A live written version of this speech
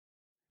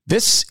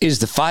This is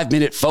the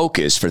 5-Minute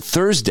Focus for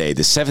Thursday,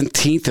 the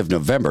 17th of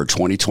November,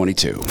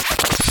 2022.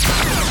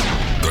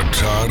 The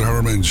Todd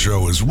Herman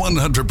Show is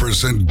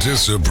 100%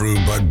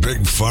 disapproved by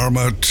big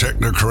pharma,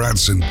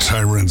 technocrats, and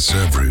tyrants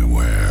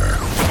everywhere.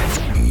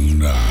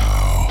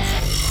 Now,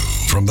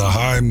 from the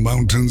high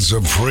mountains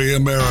of free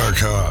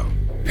America,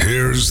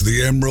 here's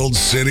the Emerald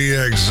City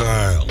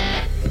exile,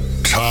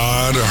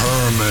 Todd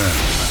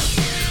Herman.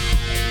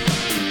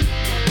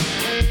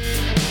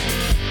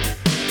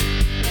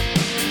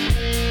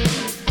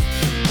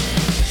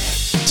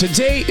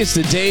 Today is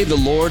the day the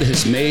Lord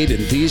has made,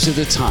 and these are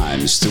the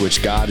times through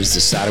which God has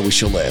decided we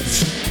shall live.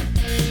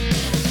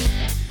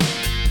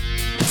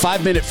 The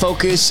 5-Minute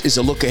Focus is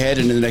a look ahead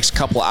into the next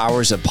couple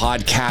hours of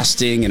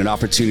podcasting and an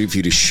opportunity for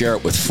you to share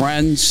it with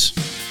friends.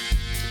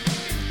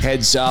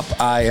 Heads up,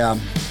 I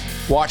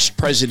watched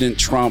President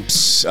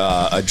Trump's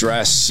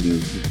address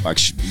and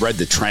actually read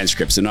the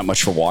transcripts. They're not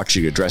much for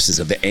watching addresses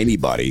of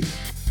anybody.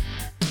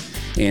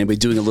 And we're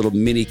doing a little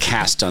mini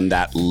cast on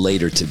that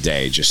later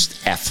today, just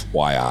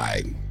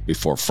FYI.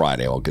 Before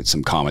Friday, I'll get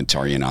some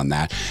commentary in on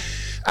that.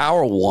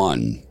 Hour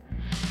one,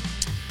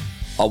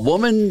 a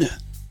woman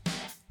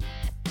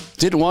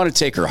didn't want to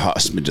take her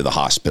husband to the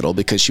hospital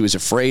because she was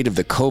afraid of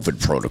the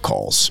COVID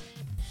protocols.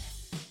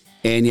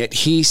 And yet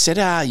he said,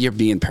 you're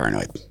being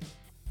paranoid.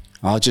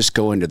 I'll just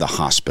go into the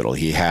hospital.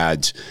 He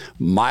had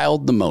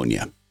mild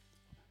pneumonia,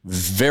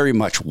 very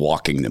much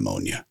walking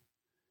pneumonia,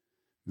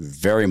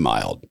 very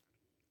mild.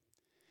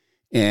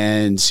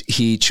 And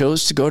he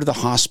chose to go to the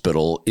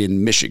hospital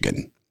in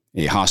Michigan,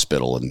 a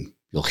hospital, and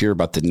you'll hear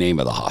about the name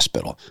of the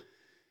hospital.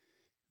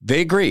 They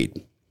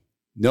agreed.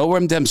 No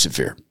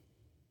remdesivir.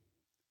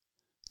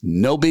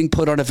 No being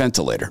put on a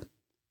ventilator.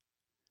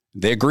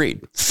 They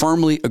agreed,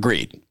 firmly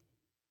agreed.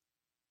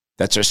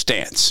 That's our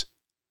stance.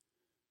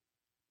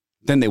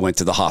 Then they went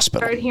to the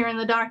hospital. I started hearing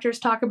the doctors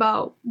talk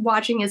about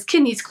watching his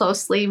kidneys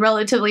closely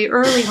relatively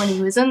early when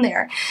he was in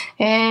there.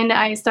 And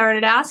I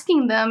started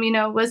asking them,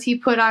 was he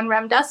put on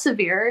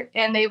remdesivir?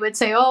 And they would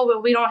say, oh,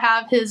 well, we don't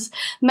have his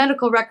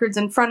medical records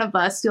in front of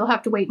us. You'll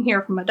have to wait and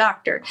hear from a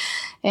doctor.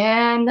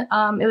 And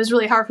it was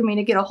really hard for me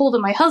to get a hold of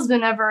my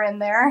husband ever in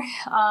there.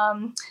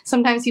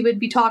 Sometimes he would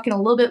be talking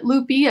a little bit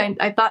loopy.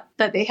 I thought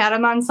that they had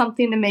him on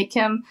something to make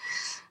him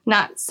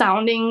not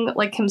sounding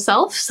like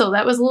himself. So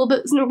that was a little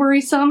bit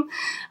worrisome.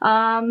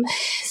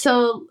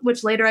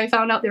 Which later I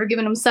found out they were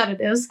giving him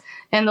sedatives,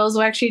 and those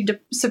will actually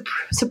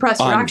suppress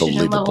your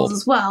oxygen levels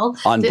as well.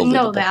 Didn't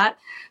know that.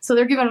 So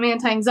they're giving him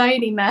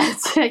anti-anxiety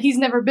meds that he's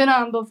never been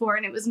on before,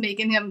 and it was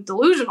making him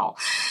delusional.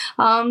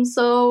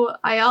 So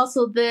I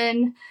also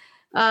then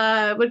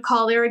would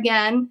call there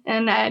again,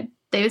 and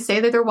they would say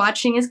that they're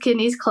watching his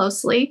kidneys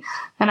closely.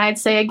 And I'd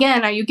say,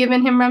 again, are you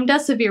giving him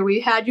remdesivir? We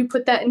had you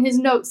put that in his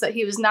notes that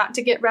he was not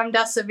to get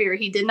remdesivir.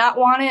 He did not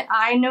want it.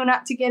 I know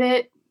not to get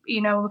it.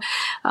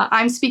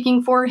 I'm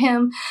speaking for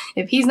him.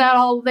 If he's not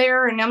all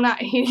there and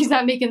he's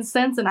not making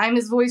sense and I'm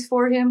his voice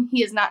for him,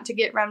 he is not to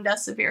get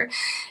remdesivir.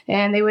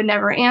 And they would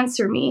never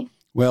answer me.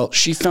 Well,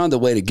 she found a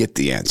way to get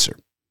the answer.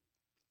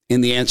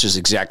 And the answer is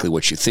exactly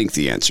what you think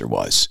the answer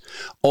was.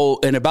 Oh,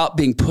 and about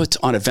being put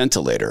on a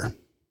ventilator.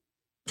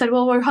 Said,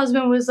 well, her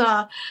husband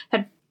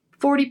had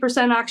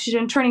 40%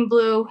 oxygen, turning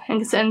blue,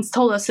 and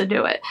told us to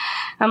do it.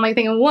 I'm like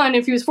thinking, one,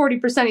 if he was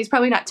 40%, he's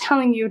probably not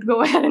telling you to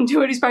go ahead and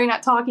do it. He's probably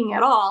not talking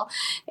at all.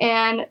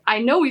 And I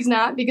know he's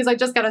not because I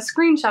just got a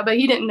screenshot, but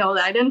he didn't know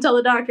that. I didn't tell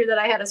the doctor that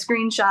I had a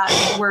screenshot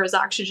of where his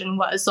oxygen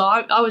was. So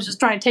I was just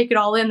trying to take it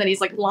all in that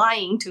he's like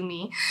lying to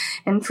me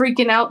and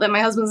freaking out that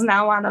my husband's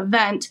now on a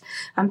vent.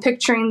 I'm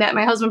picturing that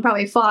my husband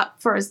probably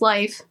fought for his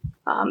life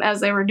as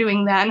they were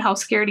doing that, and how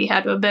scared he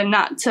had to have been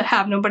not to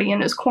have nobody in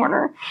his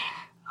corner.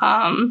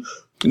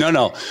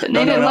 No. Wait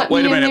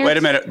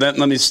a minute.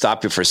 Let me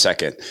stop you for a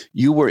second.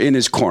 You were in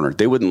his corner.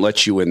 They wouldn't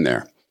let you in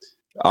there.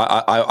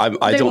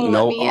 I don't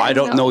know. I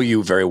don't know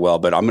you very well,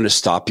 but I'm going to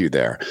stop you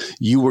there.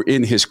 You were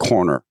in his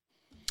corner.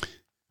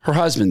 Her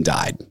husband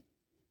died.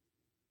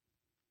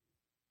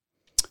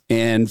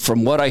 And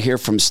from what I hear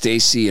from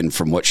Stacy and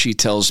from what she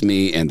tells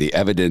me and the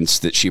evidence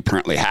that she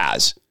apparently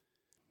has,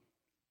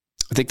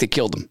 I think they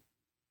killed him.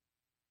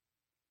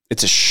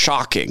 It's a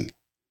shocking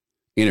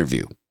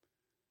interview.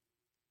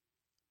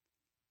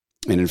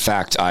 And in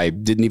fact, I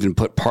didn't even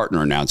put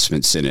partner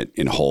announcements in it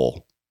in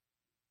whole.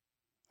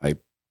 I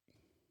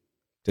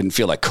didn't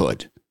feel I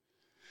could.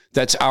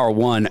 That's hour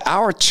one.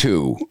 Hour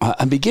two,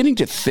 I'm beginning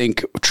to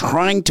think,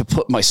 trying to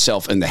put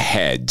myself in the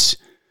heads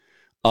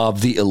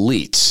of the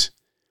elites.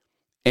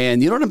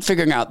 And you know what I'm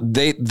figuring out?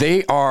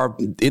 They are,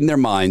 in their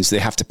minds, they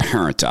have to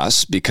parent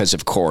us because,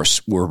 of course,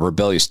 we're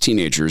rebellious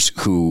teenagers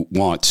who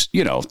want,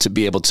 to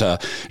be able to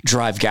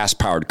drive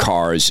gas-powered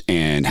cars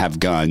and have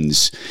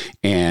guns.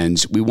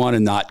 And we want to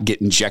not get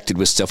injected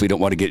with stuff we don't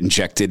want to get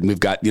injected. And we've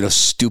got,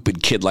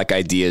 stupid kid-like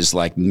ideas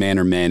like men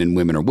are men and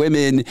women are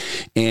women.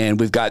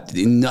 And we've got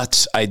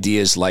nuts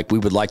ideas like we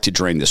would like to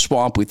drain the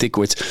swamp. We've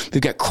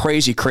got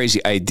crazy, crazy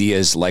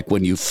ideas like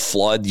when you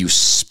flood, you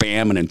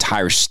spam an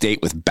entire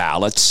state with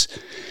ballots.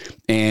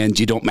 And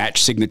you don't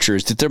match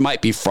signatures, that there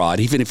might be fraud,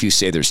 even if you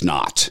say there's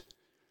not.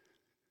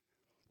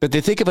 But they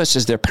think of us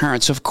as their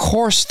parents. Of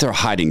course they're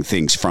hiding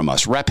things from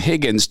us. Rep.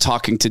 Higgins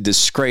talking to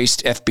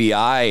disgraced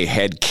FBI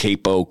head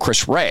capo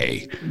Chris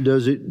Wray.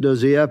 Does the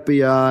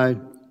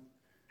FBI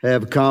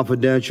have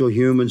confidential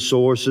human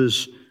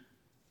sources?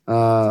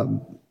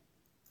 Did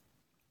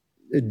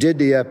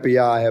the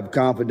FBI have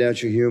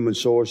confidential human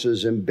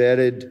sources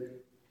embedded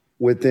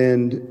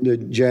within the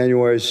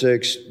January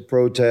 6th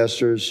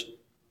protesters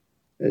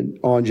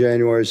on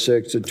January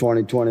 6th of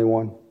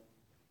 2021?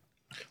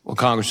 Well,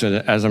 Congressman,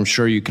 as I'm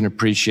sure you can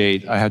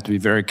appreciate, I have to be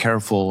very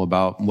careful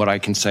about what I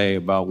can say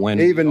about when.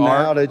 Even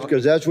now,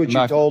 because that's what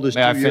you told us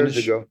 2 years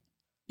ago.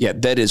 Yeah,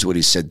 that is what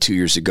he said 2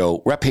 years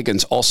ago. Rep.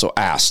 Higgins also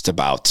asked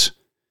about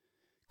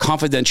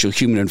confidential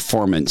human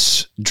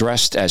informants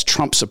dressed as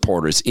Trump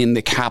supporters in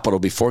the Capitol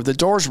before the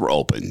doors were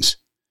opened.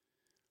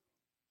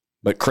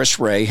 But Chris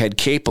Wray had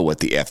capo with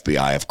the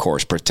FBI, of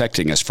course,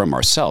 protecting us from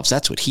ourselves.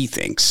 That's what he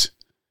thinks.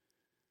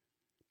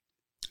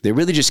 They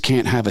really just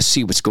can't have us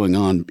see what's going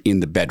on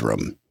in the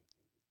bedroom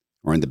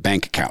or in the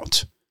bank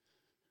account,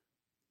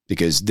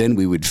 because then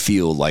we would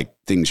feel like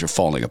things are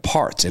falling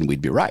apart, and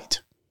we'd be right.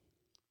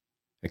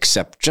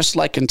 Except just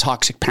like in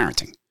toxic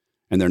parenting,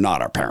 and they're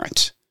not our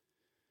parents.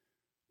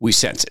 We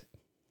sense it,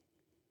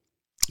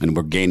 and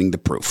we're gaining the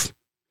proof.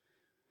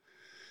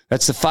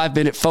 That's the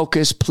 5-minute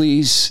focus.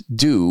 Please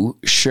do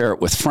share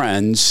it with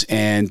friends,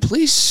 and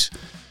please,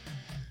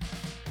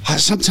 I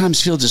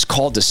sometimes feel just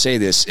called to say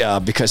this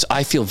because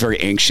I feel very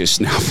anxious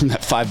now from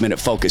that 5-minute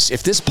focus.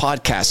 If this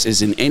podcast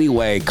is in any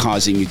way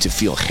causing you to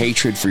feel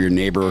hatred for your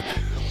neighbor,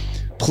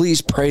 please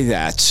pray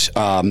that.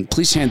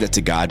 Please hand that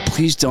to God.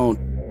 Please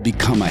don't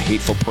become a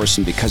hateful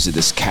person because of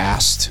this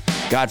cast.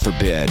 God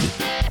forbid.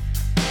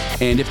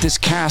 And if this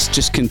cast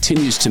just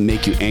continues to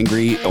make you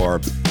angry or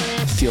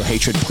feel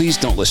hatred, please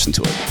don't listen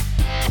to it.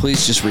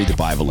 Please just read the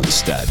Bible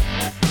instead.